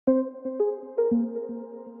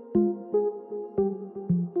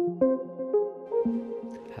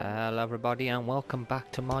Hello everybody and welcome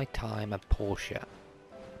back to my time at Portia.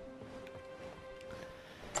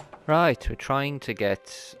 Right, we're trying to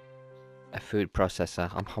get a food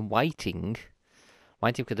processor. I'm waiting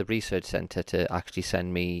for the research centre to actually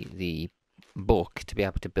send me the book to be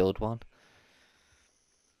able to build one.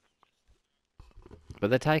 But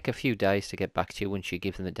they take a few days to get back to you once you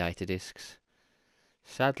give them the data disks.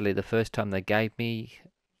 Sadly, the first time they gave me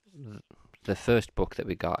the first book that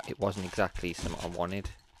we got, it wasn't exactly something I wanted.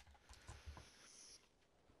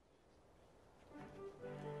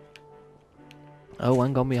 Oh,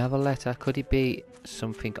 hang on, we have a letter. Could it be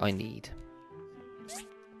something I need?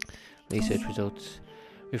 Research results.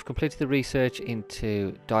 We've completed the research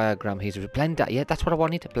into diagram. Here's a blender. Yeah, that's what I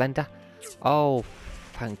wanted. A blender. Oh,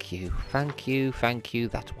 thank you. Thank you. Thank you.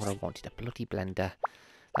 That's what I wanted. A bloody blender.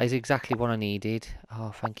 That is exactly what I needed.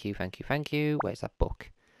 Oh, thank you. Thank you. Thank you. Where's that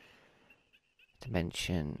book?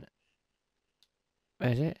 Dimension.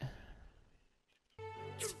 Where is it?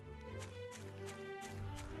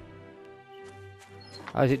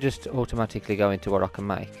 Oh, is it just automatically go into what I can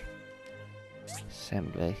make?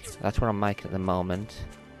 Assembly. That's what I'm making at the moment.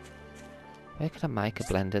 Where could I make a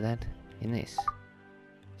blender then? In this?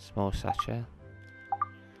 Small satchel.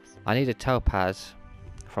 I need a topaz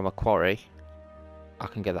from a quarry. I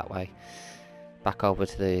can get that way. Back over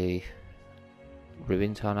to the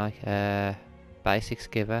ruins, aren't I? Basic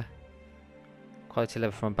skiver. Quality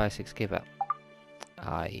level from a basic skiver.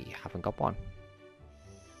 I haven't got one.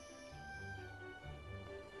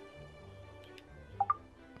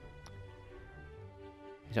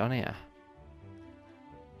 Is it on here?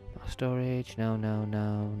 Storage? No, no,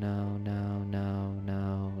 no, no, no, no,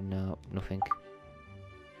 no, no, nothing.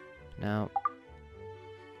 No.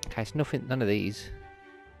 Okay, it's nothing, none of these.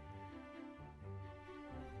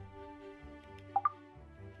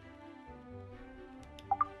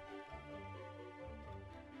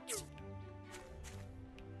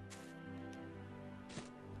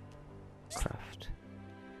 Craft.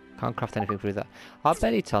 Can't craft anything through that. I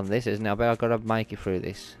bet it's on this, isn't it? I bet I've got to make it through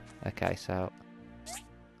this. Okay, so...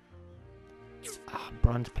 Oh,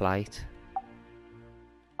 bronze plate.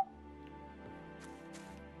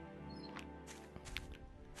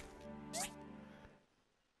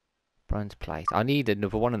 Bronze plate. I need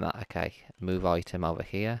another one of that. Okay, move item over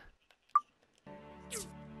here.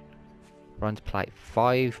 Bronze plate.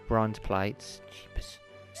 5 bronze plates. Jeepers.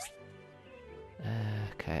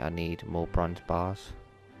 Okay, I need more bronze bars.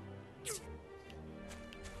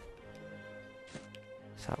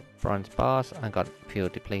 So, bronze bars. I got fuel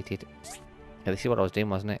depleted. Yeah, this is what I was doing,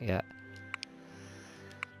 wasn't it? Yeah.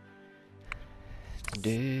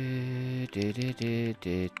 Do, do, do, do,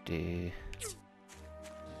 do, do.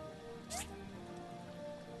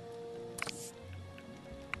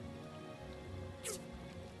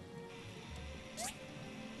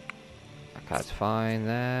 Okay, that's fine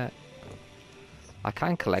there. I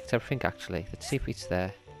can collect everything actually. Let's see if it's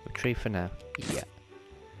there. Retrieve for now. Yeah.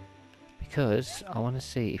 Because I want to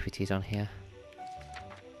see if it is on here.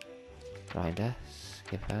 Grinder.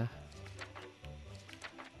 Skipper.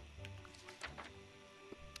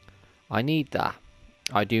 I need that.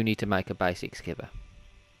 I do need to make a basic skipper.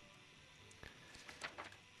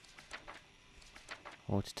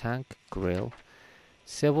 Water tank. Grill.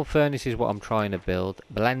 Civil furnace is what I'm trying to build.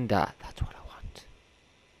 Blender. That's what I want.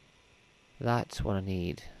 That's what I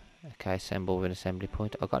need. Okay, assemble with an assembly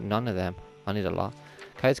point. I've got none of them. I need a lot.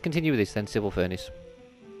 Okay, let's continue with this then. Civil furnace.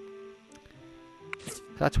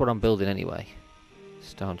 That's what I'm building anyway.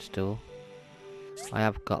 Stone stool. I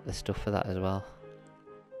have got the stuff for that as well.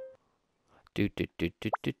 Do do do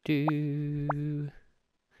do do do.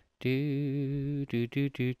 Do do do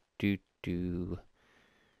do do do.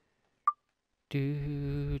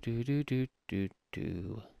 Do do do do do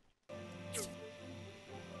do.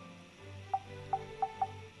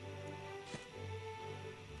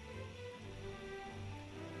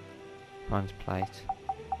 Bronze plate.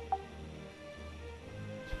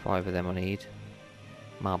 There's 5 of them I need.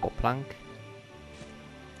 Marble plank.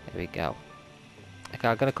 There we go. Okay,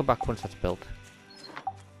 I'm gonna come back once that's built.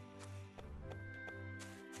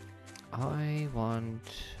 I want...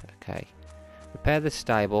 Okay. Repair the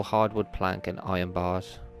stable, hardwood plank and iron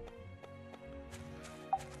bars.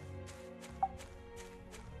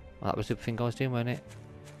 Well, that was the thing I was doing, wasn't it?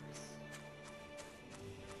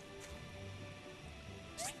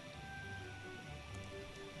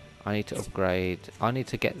 I need to upgrade. I need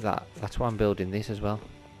to get that. That's why I'm building this as well.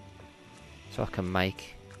 So I can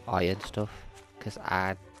make iron stuff. Because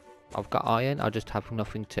I've got iron, I just have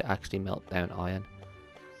nothing to actually melt down iron.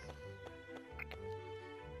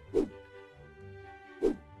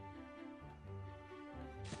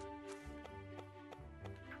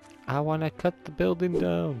 I want to cut the building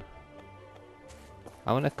down.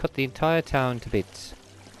 I want to cut the entire town to bits.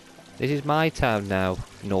 This is my town now,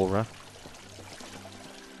 Nora.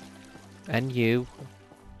 And you.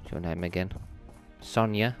 What's your name again?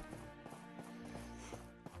 Sonia.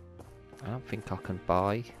 I don't think I can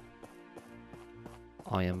buy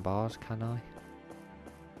iron bars, can I?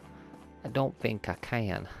 I don't think I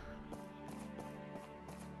can.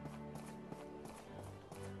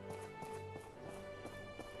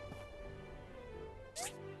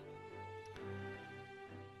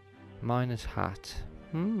 Miner's hat.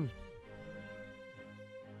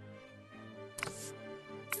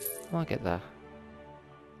 I'll get that.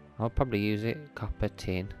 I'll probably use it. Copper,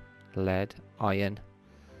 tin, lead, iron.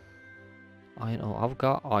 Iron ore. I've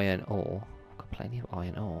got iron ore. I've got plenty of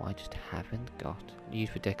iron ore. I just haven't got.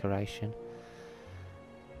 Used for decoration.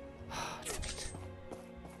 Damn it.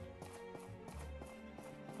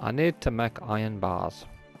 I need to make iron bars.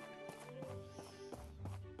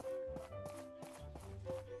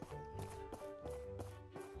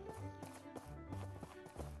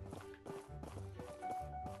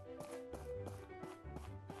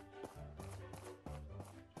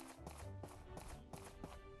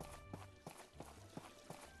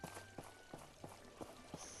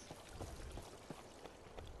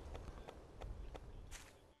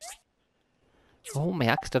 Oh, my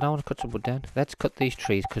axe, I don't want to cut some wood down. Let's cut these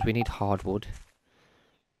trees because we need hardwood.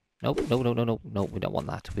 Nope, no, no, no, no, no, we don't want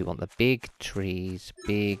that. We want the big trees.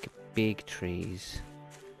 Big, big trees.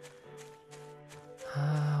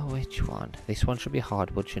 Which one? This one should be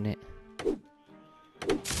hardwood, shouldn't it?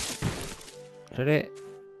 Should it?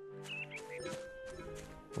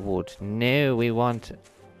 Wood. No, we want...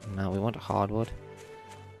 No, we want hardwood.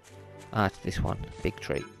 Ah, it's this one. Big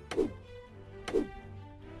tree.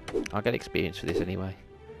 I'll get experience for this anyway.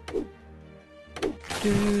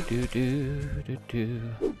 Do do do do do.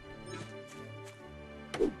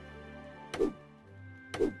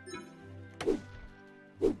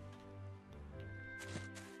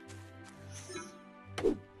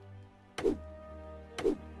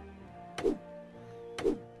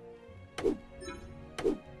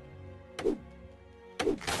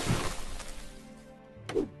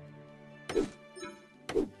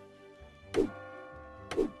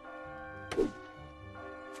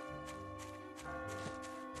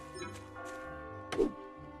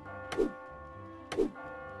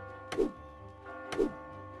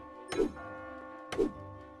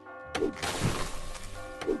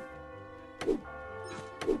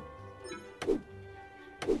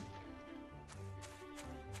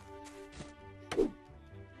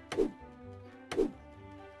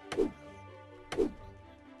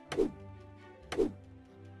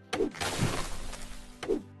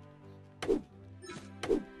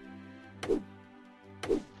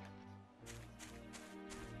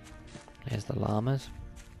 There's the llamas.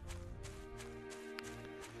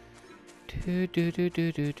 Do do do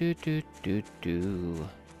do do do do do do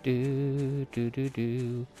do do do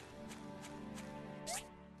do.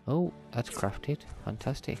 Oh, that's crafted.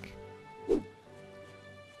 Fantastic.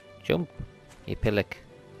 Jump, you pillock.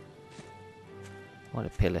 What a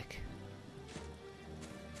pillock.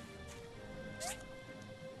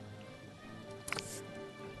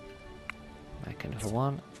 Make another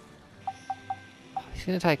one. Oh, it's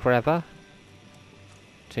gonna take forever.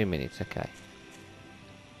 2 minutes, okay.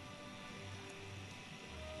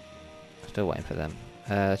 Still waiting for them.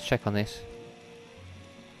 Let's check on this.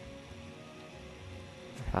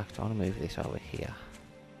 In fact, I want to move this over here.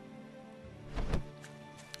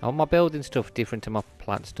 I want my building stuff different to my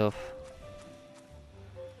plant stuff.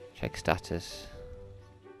 Check status.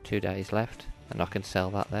 2 days left, and I can sell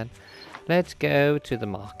that then. Let's go to the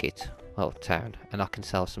market. Well, town. And I can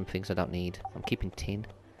sell some things I don't need. I'm keeping tin.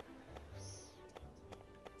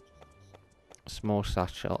 Small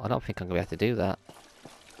satchel. I don't think I'm going to be able to do that.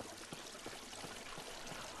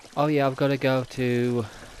 Oh yeah, I've got to go to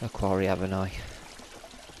a quarry, haven't I?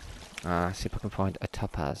 See if I can find a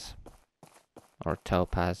topaz. Or a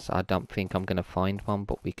topaz. I don't think I'm going to find one,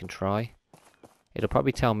 but we can try. It'll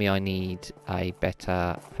probably tell me I need a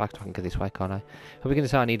better... In fact, I can go this way, can't I? Are we going to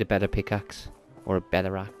say I need a better pickaxe? Or a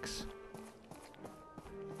better axe?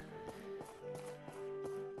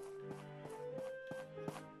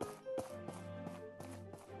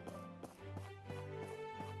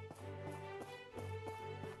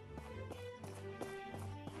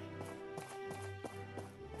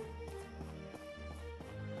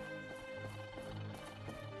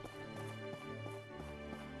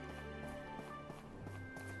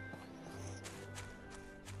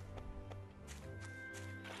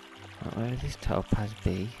 Where would this topaz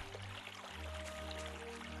be?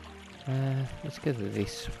 Let's go to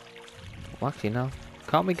this Well, actually, no.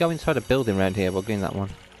 Can't we go inside a building around here? We're going that one.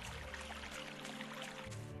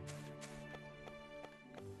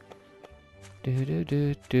 Do do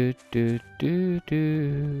do do do do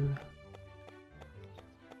do.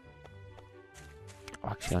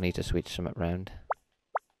 Actually, I need to switch something around.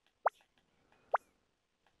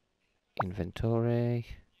 Inventory.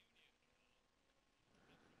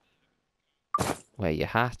 Wear your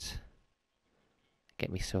hat.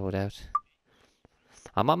 Get me sword out.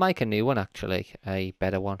 I might make a new one actually, a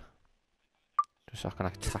better one. Just so I can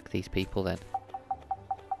attack these people then.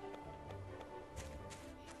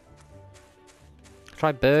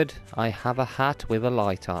 Try bird. I have a hat with a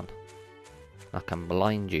light on. I can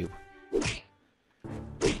blind you.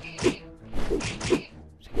 It's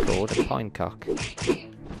called a pine cock.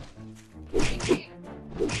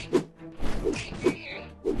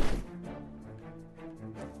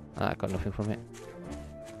 I got nothing from it.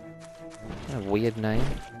 A weird name.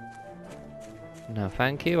 No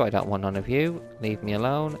thank you, I don't want none of you. Leave me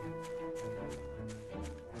alone.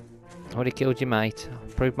 I already killed your mate.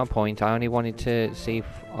 Proved my point. I only wanted to see if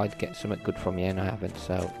I'd get something good from you and I haven't,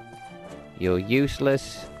 so you're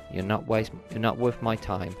useless. You're not worth my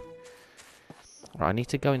time. Right, I need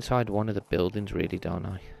to go inside one of the buildings really, don't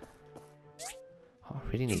I? What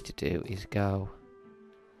I really need to do is go.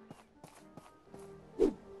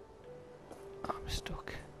 Oh, I'm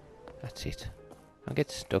stuck. That's it. I'll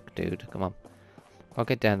get stuck, dude. Come on. I'll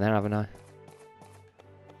get down there, haven't I?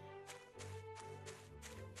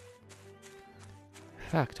 In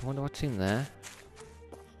fact, I wonder what's in there.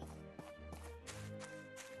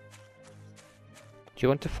 Do you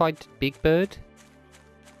want to fight Big Bird?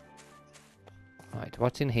 Right,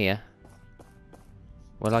 what's in here?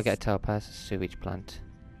 Will I get a topaz? Sewage plant.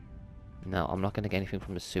 No, I'm not going to get anything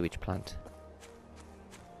from the sewage plant.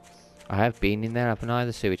 I have been in there, haven't I?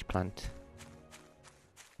 The sewage plant.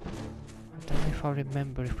 I don't know if I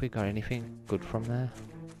remember if we got anything good from there.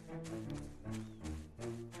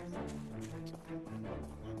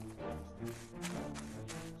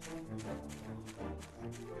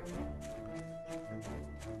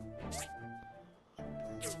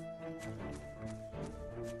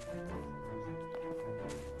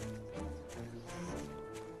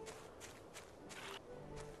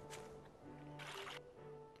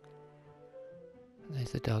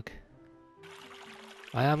 There's the dog.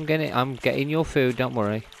 I'm getting your food, don't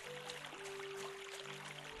worry.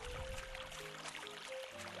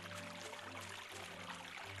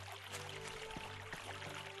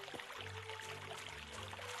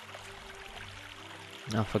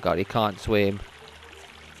 I forgot he can't swim.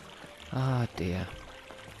 Ah, dear.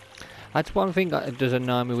 That's one thing that does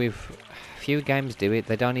annoy me with few games do it.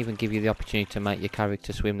 They don't even give you the opportunity to make your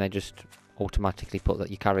character swim. They just automatically put that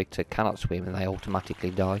your character cannot swim and they automatically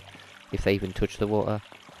die if they even touch the water.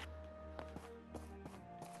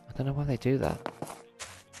 I don't know why they do that.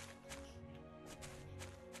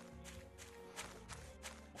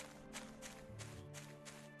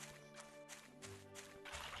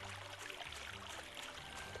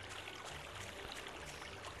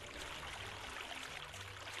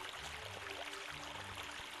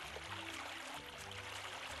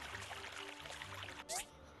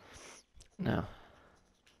 No.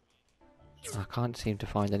 I can't seem to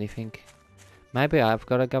find anything. Maybe I've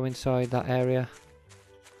got to go inside that area.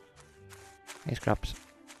 Hey, scraps.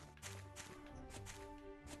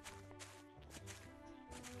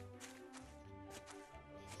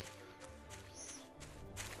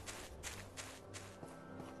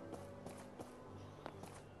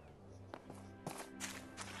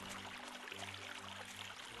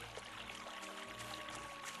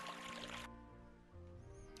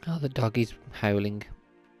 Oh, the doggy's howling.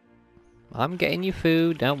 I'm getting you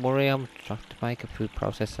food, don't worry, I'm trying to make a food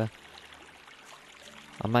processor.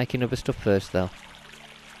 I'm making other stuff first though.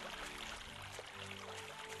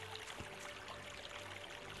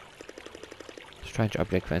 Strange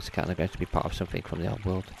object finds the cat and going to be part of something from the old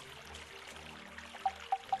world.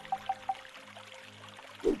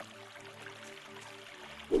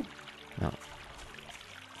 No.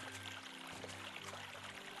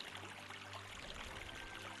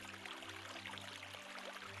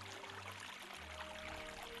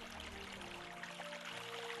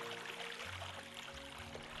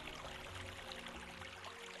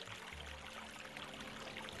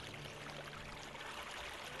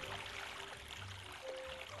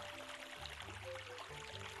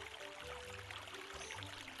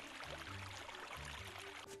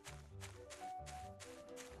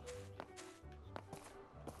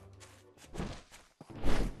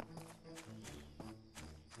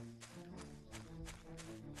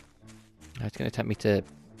 It's going to take me to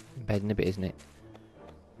bed in a bit, isn't it?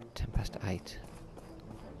 10 past 8.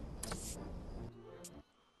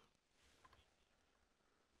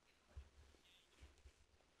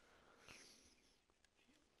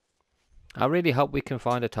 I really hope we can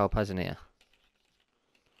find a topaz in here.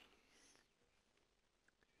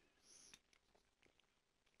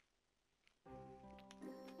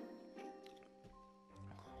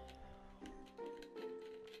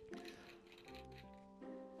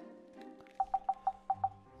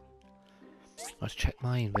 Let's check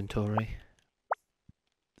my inventory.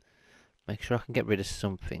 Make sure I can get rid of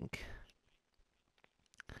something.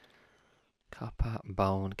 Copper,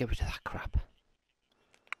 bone, get rid of that crap.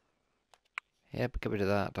 Yep, get rid of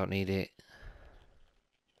that, don't need it.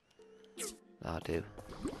 That'll do.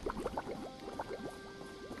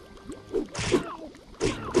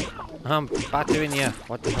 I'm battering you.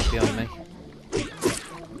 What the hell behind me?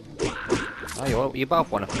 Oh, you both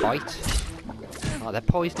want to fight? Oh, they're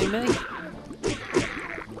poisoning me?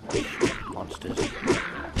 Monsters.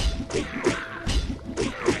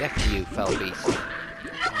 Death to you, fell beast.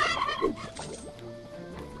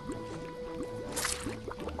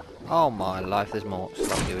 Oh my life, there's more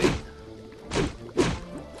stuff to eat.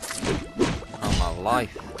 Oh my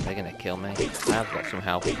life, they're gonna kill me. I have got some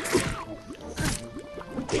help.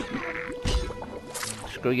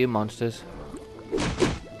 Screw you, monsters.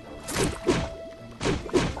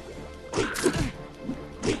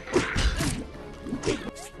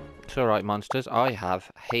 It's alright, monsters. I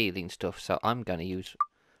have healing stuff, so I'm gonna use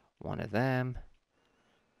one of them.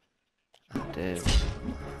 I'll do.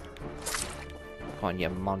 Come on, you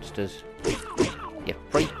monsters. You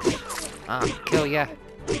freaks. I'll kill ya.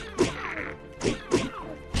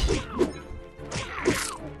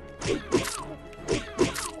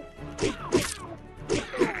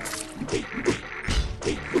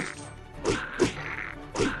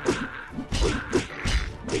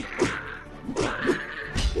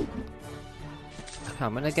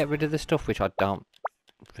 I'm going to get rid of the stuff which I don't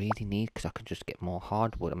really need because I can just get more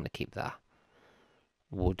hardwood. I'm going to keep that.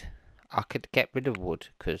 Wood. I could get rid of wood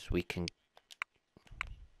because we can...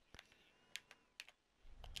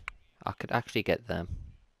 I could actually get them.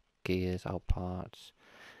 Gears, old parts.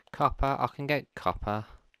 Copper. I can get copper.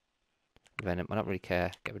 Venom. I don't really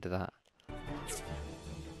care. Get rid of that.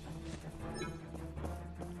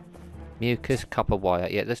 Mucus, copper wire.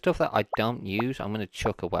 Yeah, the stuff that I don't use, I'm going to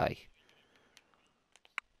chuck away.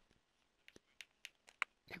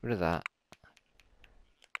 Get rid of that.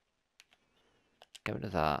 Get rid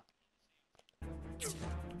of that.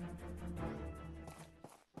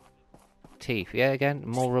 Teeth. Yeah, again,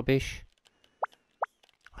 more rubbish.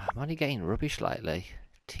 I'm only getting rubbish lately.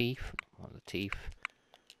 Teeth. I want the teeth.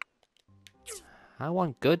 I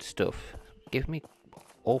want good stuff. Give me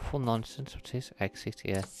awful nonsense. What's this? Exit,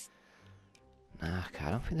 yeah. Nah, okay,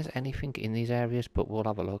 I don't think there's anything in these areas, but we'll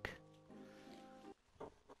have a look.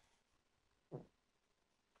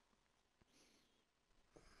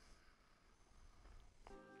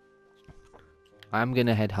 I'm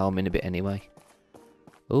gonna head home in a bit anyway.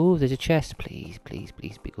 Oh, there's a chest. Please, please,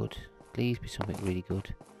 please be good. Please be something really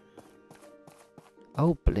good.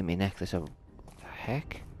 Oh, blimey necklace. Oh, what the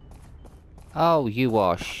heck? Oh, you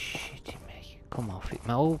are shitting me. Come off it.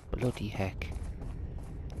 Oh, bloody heck.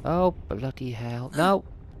 Oh, bloody hell. No!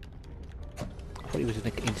 I thought he was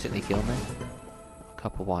going to instantly kill me.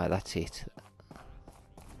 Copper wire, that's it.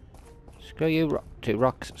 Screw you, two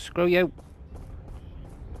rocks. Screw you!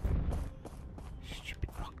 Stupid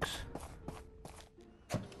rocks.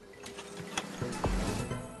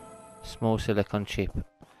 Small silicon chip.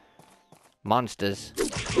 Monsters.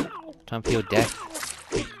 Time for your death.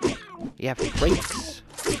 You freaks.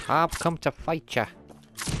 I've come to fight ya.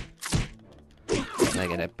 They're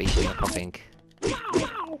gonna beat me up, I think.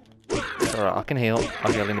 Alright, I can heal.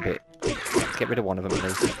 I'll heal in a bit. Get rid of one of them at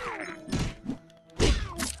least.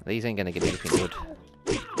 These ain't gonna give me anything good.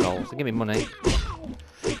 Goals. They give me money.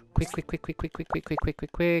 Quick, quick, quick, quick, quick, quick, quick, quick, quick,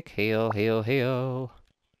 quick, quick. Heal, heal, heal.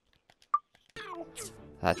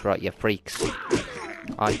 That's right, you freaks.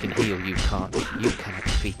 I can heal, you can't. You cannot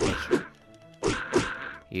defeat me.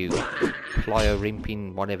 You flyer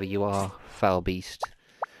rimping, whatever you are, foul beast.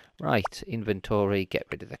 Right, inventory, get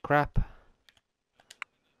rid of the crap.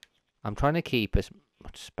 I'm trying to keep as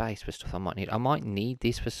much space for stuff I might need. I might need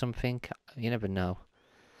this for something. You never know.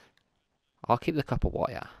 I'll keep the copper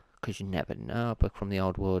wire, because you never know. But from the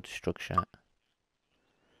old wood structure,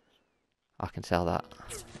 I can sell that.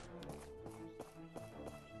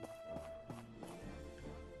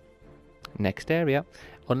 Next area.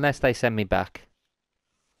 Unless they send me back.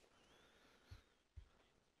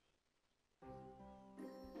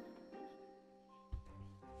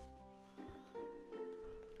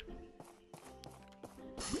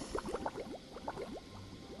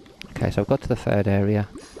 Okay, so I've got to the third area.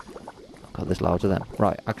 God, there's loads of them.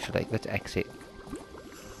 Right, actually, let's exit.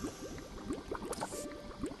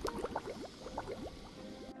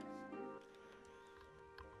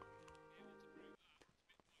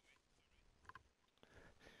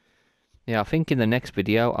 Yeah, I think in the next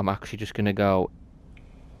video, I'm actually just going to go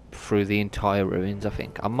through the entire ruins, I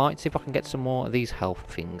think. I might see if I can get some more of these health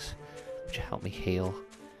things, which will help me heal.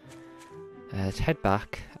 Let's head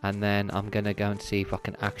back, and then I'm going to go and see if I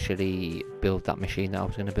can actually build that machine that I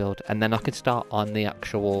was going to build. And then I can start on the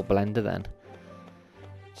actual blender then.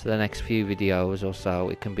 So the next few videos or so,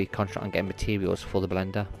 it can be concentrating on getting materials for the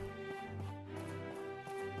blender.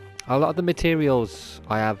 A lot of the materials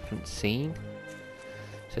I haven't seen,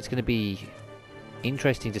 so it's going to be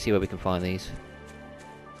interesting to see where we can find these.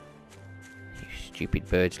 You stupid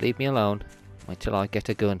birds, leave me alone. Wait till I get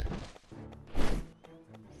a gun.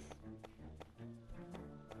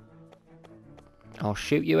 I'll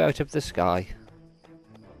shoot you out of the sky.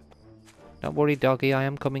 Don't worry, doggy, I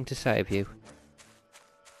am coming to save you.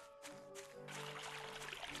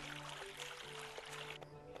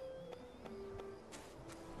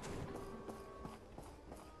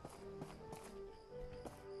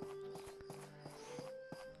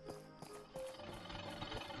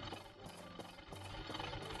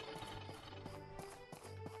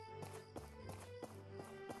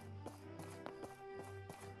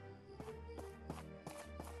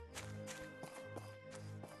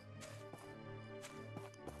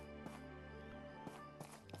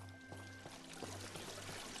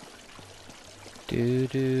 Do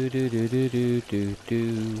do do do do do do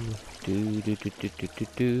do do do do do do do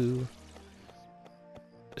do.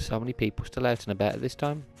 So many people still out and about at this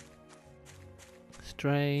time.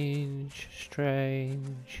 Strange,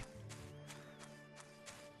 strange.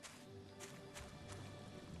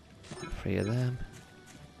 3 of them.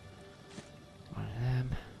 1 of them.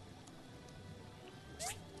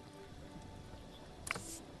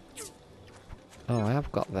 Oh, I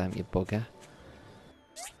have got them, you bugger.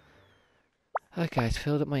 Okay, it's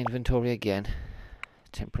filled up my inventory again.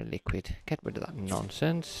 Temporary liquid. Get rid of that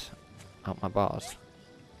nonsense. Out my bars.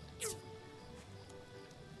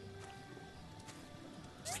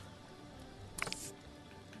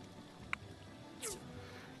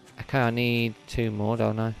 Okay, I need 2 more,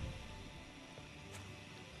 don't I?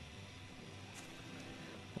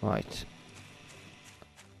 Right.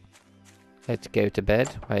 Let's go to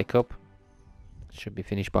bed. Wake up. Should be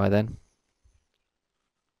finished by then.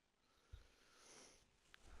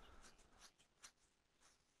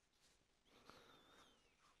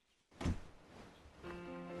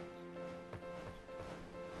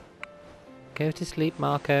 Go to sleep,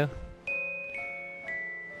 Marco.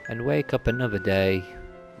 And wake up another day,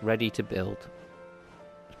 ready to build.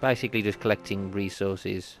 It's basically just collecting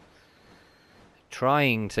resources,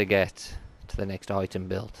 trying to get to the next item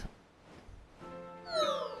built.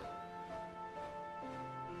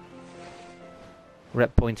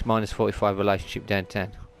 Rep points minus 45, relationship down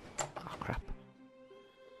 10. Oh crap.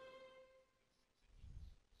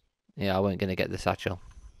 Yeah, I wasn't going to get the satchel.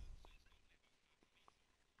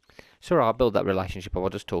 So I'll build that relationship, I'll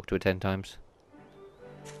just talk to her 10 times.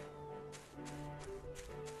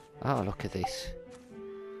 Oh, look at this.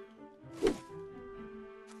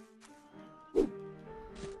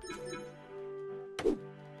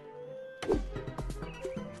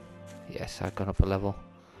 Yes, I've gone up a level.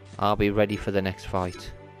 I'll be ready for the next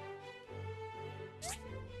fight.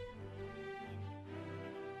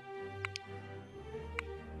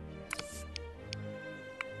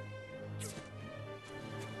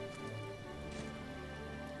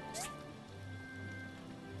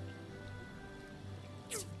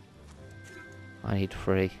 I need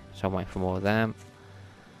 3, so I'm waiting for more of them.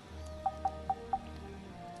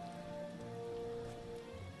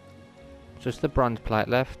 Just the bronze plate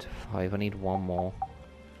left. 5, I need 1 more.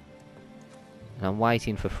 And I'm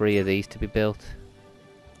waiting for 3 of these to be built.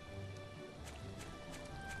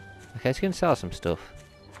 Okay, it's going to sell some stuff.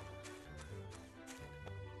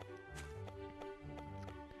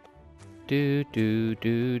 Do do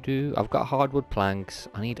do do. I've got hardwood planks.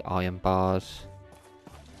 I need iron bars.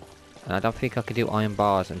 And I don't think I can do iron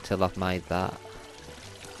bars until I've made that.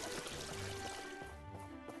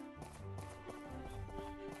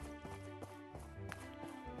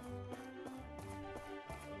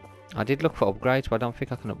 I did look for upgrades, but I don't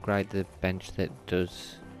think I can upgrade the bench that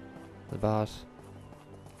does the bars.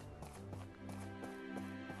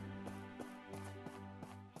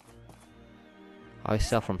 I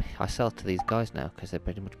sell to these guys now because they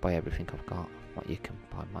pretty much buy everything I've got. What, you can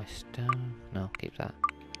buy my stone? No, keep that.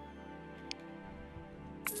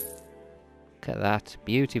 Look at that,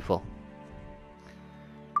 beautiful.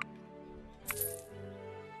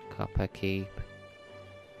 Copper keep.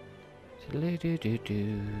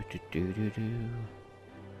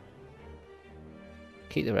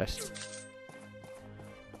 Keep the rest.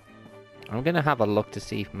 I'm gonna have a look to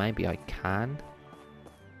see if maybe I can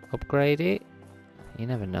upgrade it. You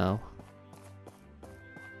never know.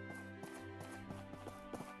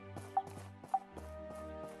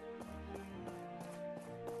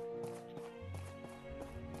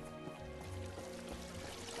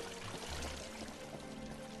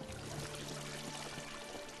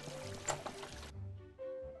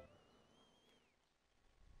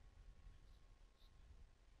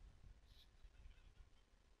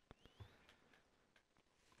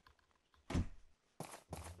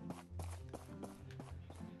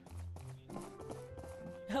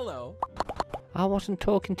 Hello. I wasn't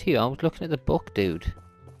talking to you, I was looking at the book, dude.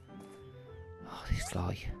 Oh, this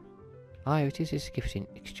guy. Oh, it is his gift in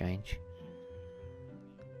exchange.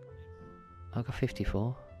 I got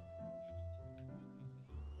 54.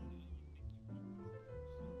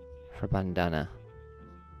 For a bandana.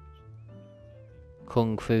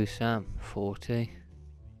 Kung Fu Sam, 40.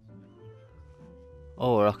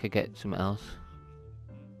 Or I could get something else.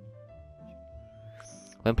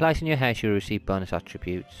 When placing your house, you'll receive bonus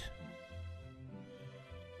attributes.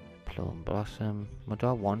 Plum Blossom. What do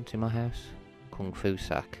I want in my house? Kung Fu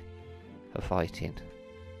Sack. For fighting.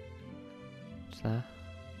 What's that?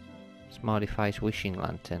 Smiley Face Wishing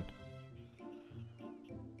Lantern.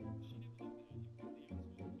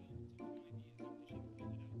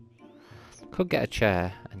 Could get a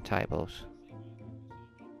chair and tables.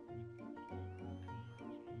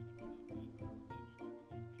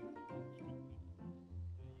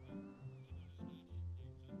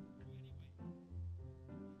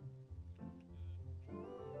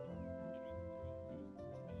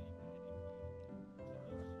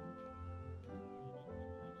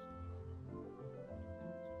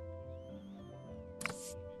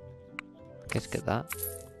 Let's get that.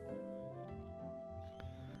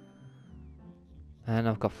 And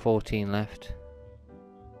I've got 14 left.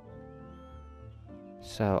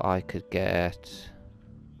 So I could get...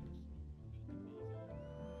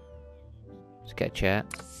 Let's get a chair.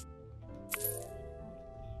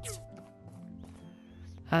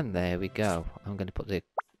 And there we go. I'm going to put the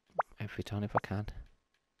outfit on if I can.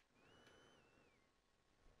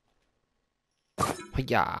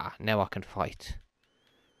 Yeah, now I can fight.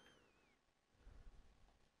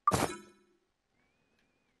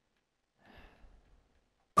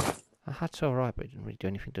 A hat's alright, but it doesn't really do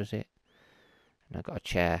anything, does it? And I've got a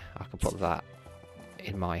chair. I can put that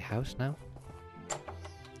in my house now.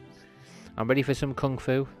 I'm ready for some kung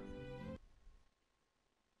fu.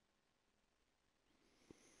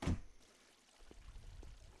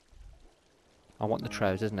 I want the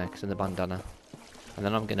trousers next and the bandana. And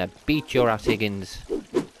then I'm gonna beat your ass, Higgins.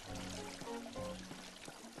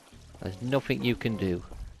 There's nothing you can do.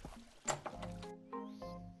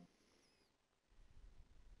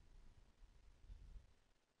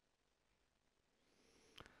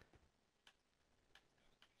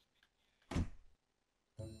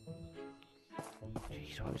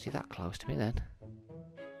 Jeez, why was he that close to me then?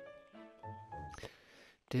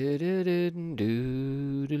 Do do do do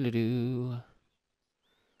do do do.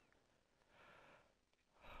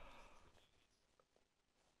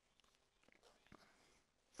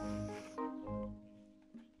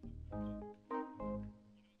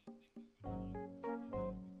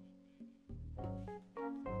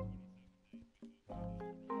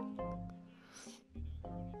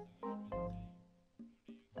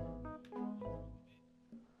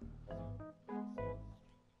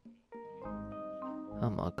 Oh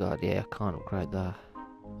my god, yeah, I can't upgrade that.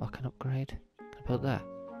 I can upgrade? Can I build that?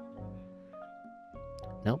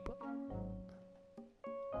 Nope.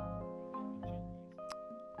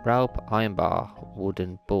 Rope, iron bar,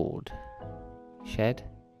 wooden board. Shed.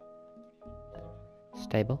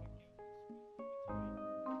 Stable.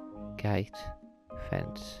 Gate.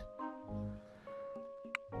 Fence.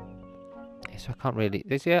 Yes, I can't really...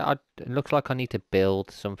 It looks like I need to build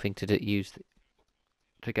something to use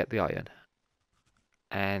to get the iron.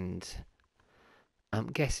 And I'm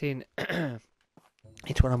guessing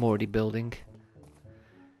it's what I'm already building.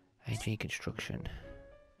 Engineering construction.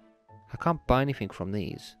 I can't buy anything from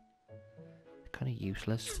these. They're kind of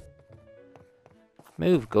useless.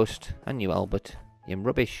 Move, Gust, and you, Albert. You're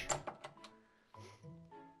rubbish.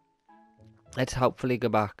 Let's hopefully go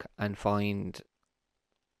back and find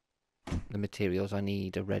the materials I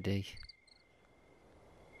need are ready.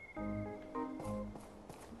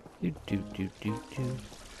 Do do do do do.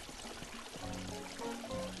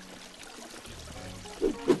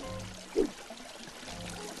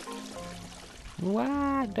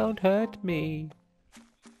 Wah, don't hurt me.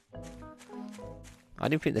 I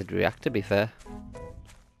didn't think they'd react, to be fair.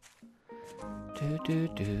 Do do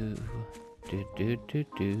do. Do do do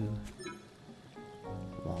do.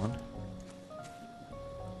 One.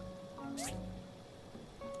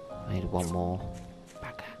 I need one more.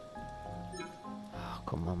 Back. Oh,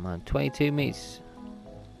 come on, man. 22 meters.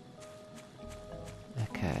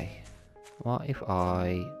 Okay. What if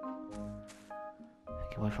I...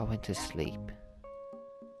 Okay, what if I went to sleep?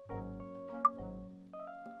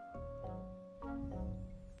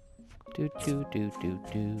 Do do do do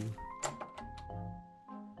do.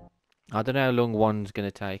 I don't know how long one's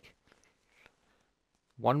gonna take.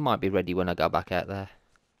 One might be ready when I go back out there.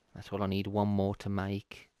 That's all I need. One more to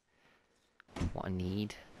make what I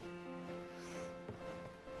need.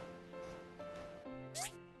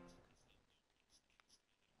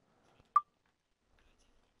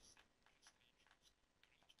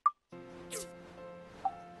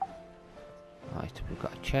 Right, we've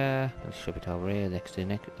got a chair. Let's shove it over here next to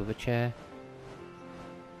the other chair.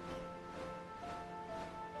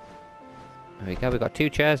 There we go, we've got 2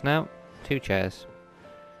 chairs now. 2 chairs.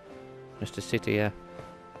 Just to sit here.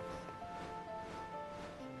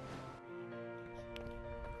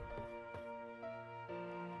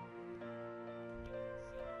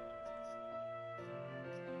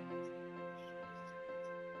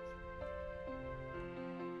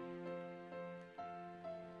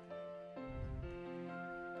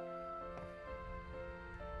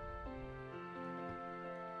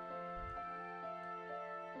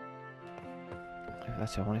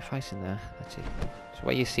 That's the only face in there. That's it. So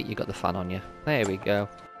where you sit, you got the fan on you. There we go.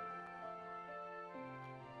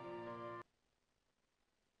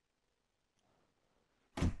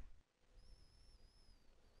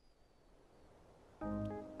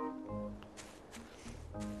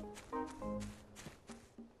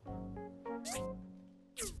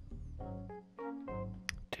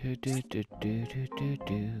 Do do do do do do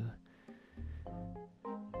do.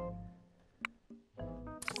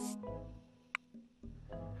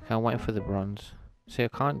 Okay, I'm waiting for the bronze. See, I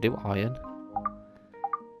can't do iron.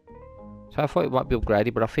 So I thought it might be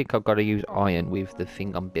upgraded, but I think I've got to use iron with the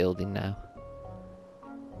thing I'm building now.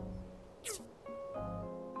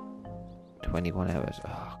 21 hours.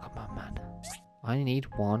 Oh, come on, man. I need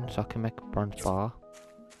 1 so I can make a bronze bar.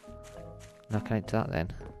 Now can I do that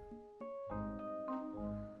then?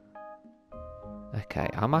 Okay,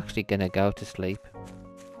 I'm actually going to go to sleep.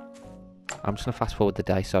 I'm just going to fast forward the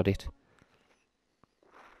day, sod it.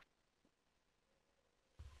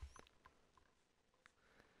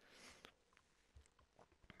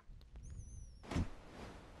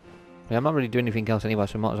 I'm not really doing anything else anyway,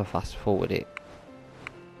 so we might as well fast forward it.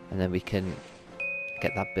 And then we can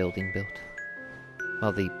get that building built.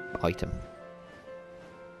 Well, the item.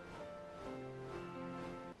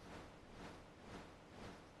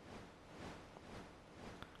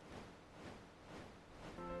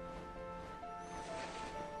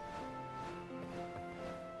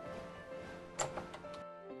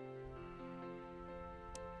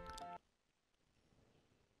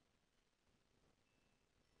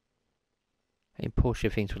 And Portia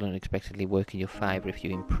things will unexpectedly work in your favour if you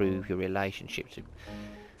improve your relationships.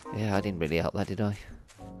 Yeah, I didn't really help that, did I?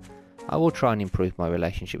 I will try and improve my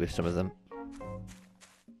relationship with some of them.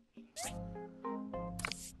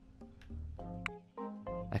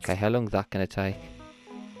 Okay, how long is that going to take?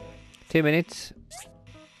 2 minutes.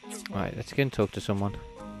 Right, let's go and talk to someone.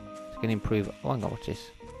 It's going to improve... Oh, hang on, what's this?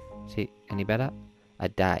 Is it any better? A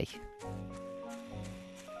day.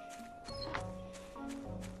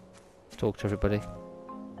 Talk to everybody.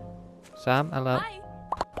 Sam, hello. Hi.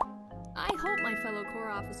 I hope my fellow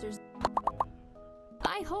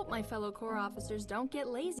Corps officers don't get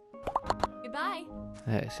lazy. Goodbye.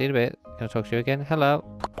 See you in a bit. Can I talk to you again? Hello.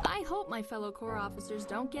 I hope my fellow Corps officers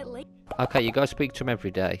don't get lazy. Okay, you gotta speak to them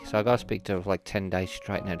every day. So I gotta speak to her for like 10 days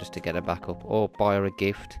straight now just to get her back up. Or buy her a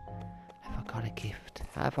gift. Have I got a gift?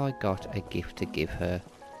 Have I got a gift to give her?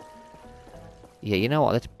 Yeah, you know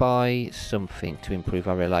what? Let's buy something to improve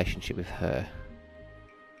our relationship with her.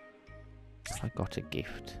 I got a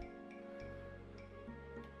gift.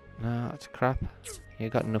 No, that's crap. You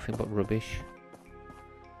got nothing but rubbish.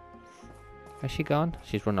 Has she gone?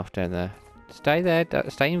 She's run off down there. Stay there.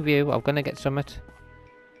 Stay in view. I'm gonna get something.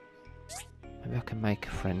 Maybe I can make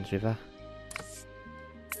friends with her.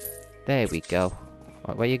 There we go.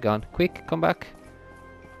 Right, where you gone? Quick, come back.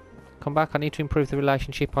 Come back. I need to improve the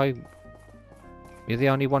relationship. You're the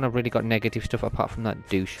only one I've really got negative stuff apart from that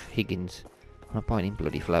douche Higgins. I'm not buying him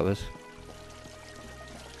bloody flowers.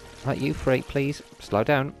 Right, you freak, please. Slow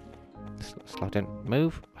down. Slow down.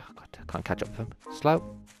 Move. Oh, God, I can't catch up with him.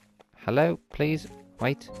 Slow. Hello, please.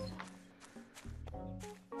 Wait. Oh,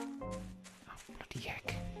 bloody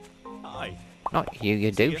heck. Hi. Not you,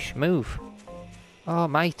 you douche. Move. Oh,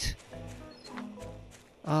 mate.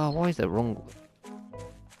 Oh, why is that wrong?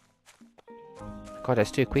 God,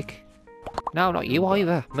 that's too quick. No, not you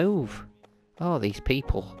either. Move. Oh, these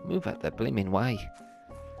people. Move out the blimmin' way.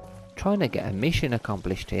 Trying to get a mission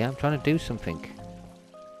accomplished here. I'm trying to do something.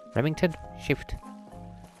 Remington, shift.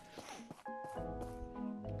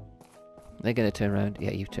 They're going to turn around.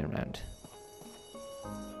 Yeah, you turn around.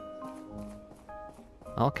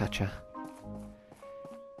 I'll catch her.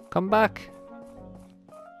 Come back.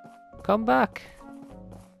 Come back.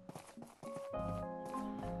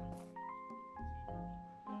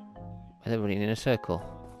 They're running in a circle.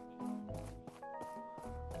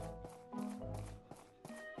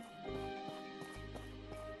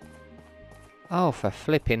 Oh, for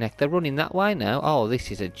flipping heck. They're running that way now. Oh, this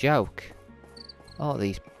is a joke. Oh,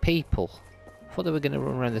 these people. I thought they were going to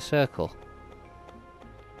run around the circle.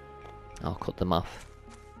 I'll cut them off.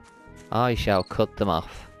 I shall cut them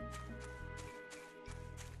off.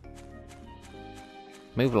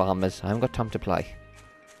 Move, llamas. I haven't got time to play.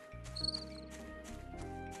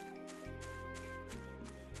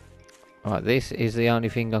 Right, this is the only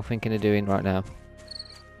thing I'm thinking of doing right now.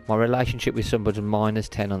 My relationship with somebody's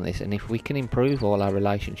 -10 on this, and if we can improve all our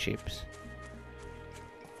relationships...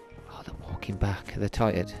 Oh, they're walking back. They're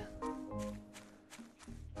tired.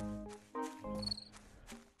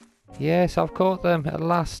 Yes, I've caught them at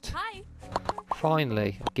last. Hi.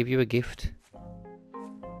 Finally, I'll give you a gift. Wow.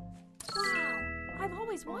 I've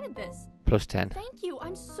always wanted this. +10. Thank you.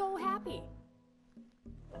 I'm so happy.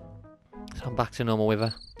 So I'm back to normal with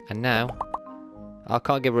her. And now, I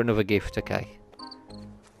can't give her another gift, okay.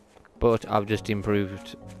 But I've just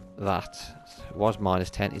improved that. It was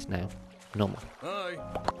 -10, it's now normal. Hi.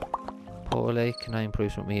 Paulie, can I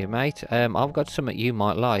improve something here, mate? I've got something you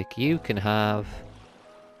might like. You can have...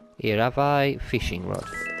 Here, have a fishing rod.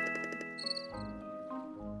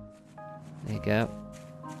 There you go.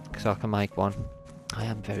 Because I can make one. I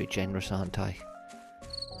am very generous, aren't I?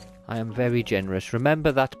 I am very generous.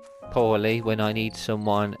 Remember that, Paulie, when I need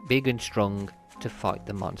someone big and strong to fight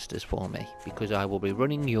the monsters for me. Because I will be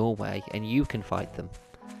running your way and you can fight them.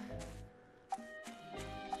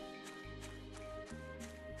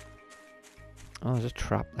 Oh, there's a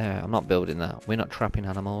trap there. I'm not building that. We're not trapping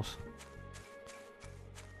animals.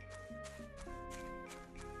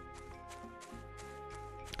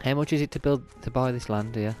 How much is it to buy this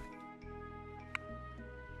land here?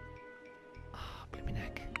 Oh, blimey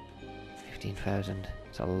neck. 15,000.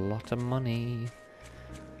 It's a lot of money.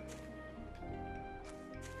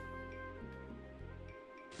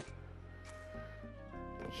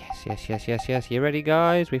 Yes. You ready,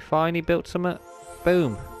 guys? We finally built something.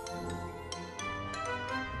 Boom.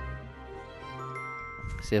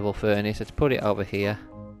 Civil furnace. Let's put it over here.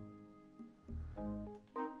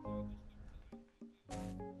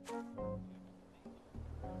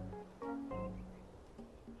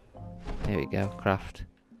 There we go. Craft.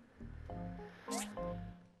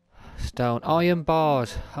 Stone. Iron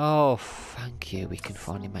bars. Oh, thank you. We can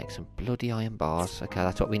finally make some bloody iron bars. Okay,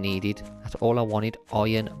 that's what we needed. That's all I wanted.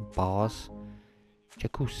 Iron bars.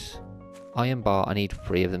 Jacuz. Iron bar. I need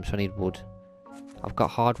 3 of them, so I need wood. I've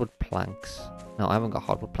got hardwood planks. No, I haven't got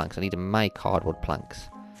hardwood planks. I need to make hardwood planks.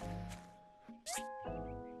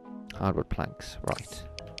 Hardwood planks. Right.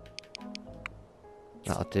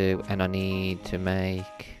 That'll do. And I need to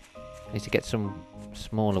make... I need to get some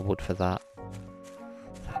smaller wood for that.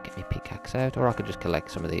 That'll get me pickaxe out. Or I could just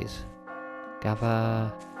collect some of these.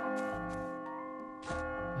 Gather.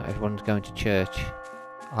 Oh, everyone's going to church.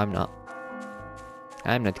 I'm not.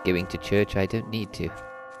 I'm not going to church. I don't need to.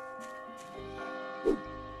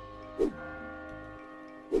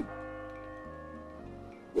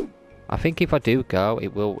 I think if I do go,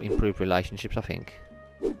 it will improve relationships, I think.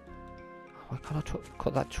 Why can't I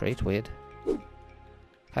cut that tree? It's weird.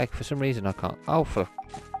 Okay, for some reason I can't. Oh, for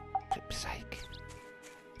flip's sake.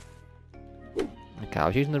 Okay, I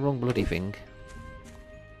was using the wrong bloody thing.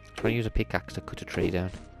 Trying to use a pickaxe to cut a tree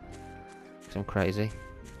down. Because I'm crazy.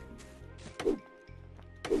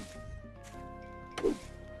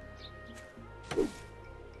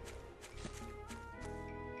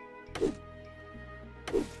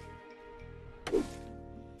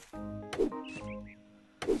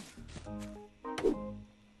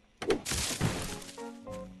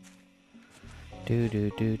 Do do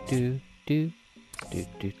do do do do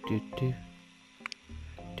do do do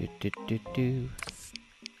do do do do.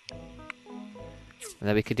 And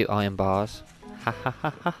then we could do iron bars. Ha ha ha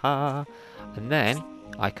ha ha. And then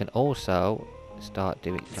I can also start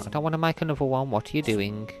doing... No, I don't want to make another one. What are you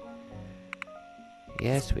doing?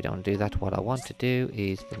 Yes, we don't do that. What I want to do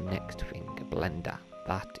is the next thing, a blender.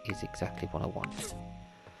 That is exactly what I want.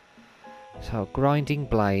 So, grinding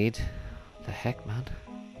blade. The heck, man?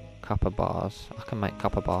 Copper bars. I can make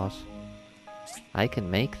copper bars. I can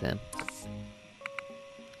make them.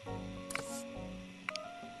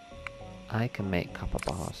 I can make copper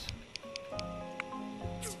bars.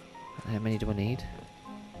 How many do I need?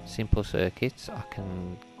 Simple circuits. I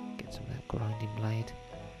can get some of that grinding blade.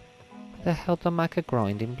 Where the hell do I make a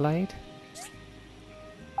grinding blade?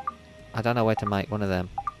 I don't know where to make one of them.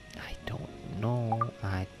 I don't know.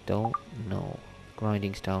 I don't know.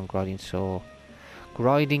 Grinding stone, grinding saw.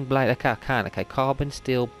 Grinding blade. Okay, I can. Okay, carbon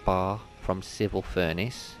steel bar from civil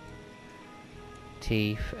furnace.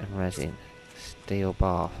 Teeth and resin. Steel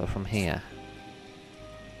bar. So from here.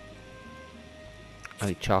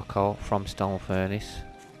 Oh, charcoal from stone furnace.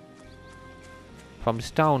 From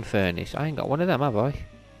stone furnace. I ain't got one of them, have I?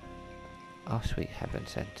 Oh, sweet heaven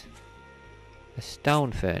sent. A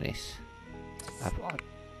stone furnace.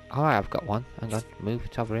 Oh, I've got one. Hang on. Move.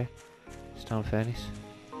 It's over here. Stone furnace.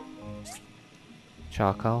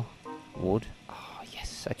 Charcoal. Wood. Oh,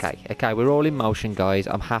 yes. Okay. Okay, we're all in motion, guys.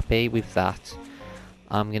 I'm happy with that.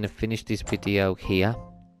 I'm going to finish this video here.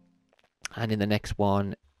 And in the next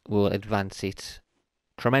one, we'll advance it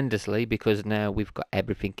tremendously because now we've got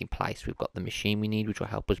everything in place. We've got the machine we need, which will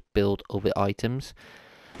help us build other items.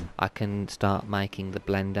 I can start making the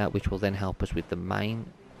blender, which will then help us with the main,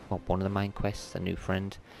 well, one of the main quests, a new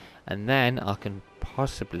friend. And then I can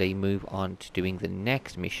possibly move on to doing the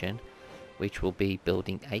next mission, which will be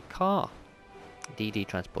building a car. DD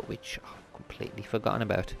transport, which I've completely forgotten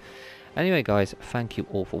about. Anyway, guys, thank you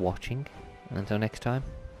all for watching. And until next time,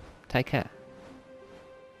 take care.